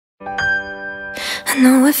I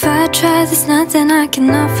know if I try, there's nothing I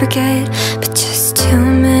cannot forget, but just too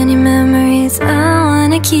many memories I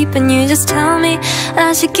wanna keep. And you just tell me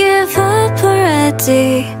I should give up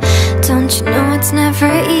already. Don't you know it's never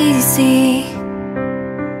easy?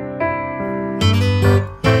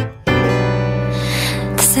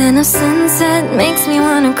 The scent of sunset makes me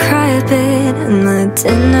wanna cry a bit, and the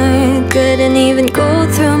dinner couldn't even go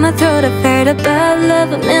through my throat. I've heard about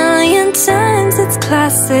love a million times, it's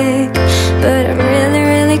classic, but I'm really,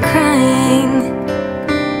 really crying,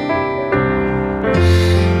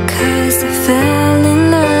 'cause I fell in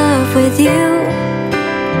love with you.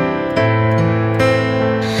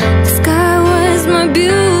 The sky was more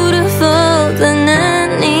beautiful than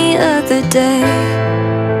any other day,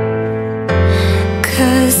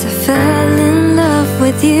 'cause I fell in love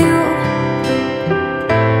with you.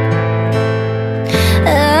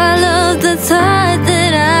 I love the thought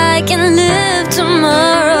that I can live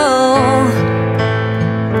tomorrow,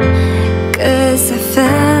 'cause I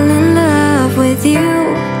fell in love with you.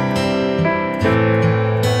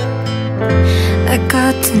 I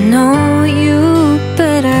got to know you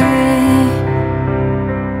better.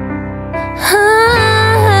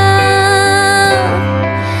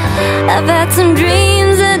 I've had some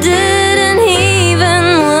dreams I didn't even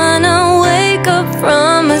wanna wake up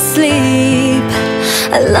from asleep.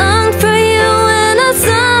 I longed for you when I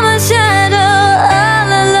saw my shadow all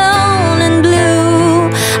alone in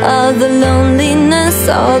blue. All the loneliness,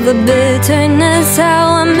 all the bitterness, how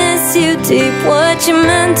I miss you deep, what you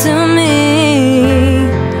meant to me.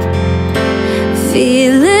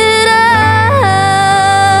 Feel it all,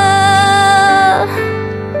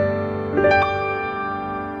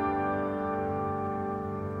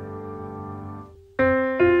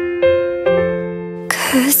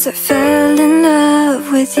 'cause I fell in love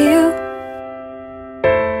with you,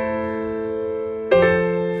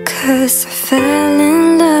 'cause I fell in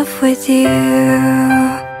love with you.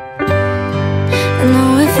 I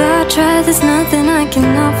know if I try, there's nothing I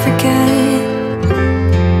cannot forget,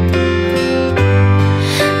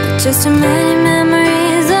 but just too many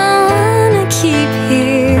memories I wanna keep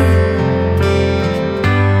here.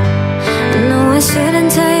 I know I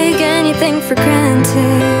shouldn't take anything for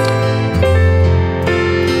granted,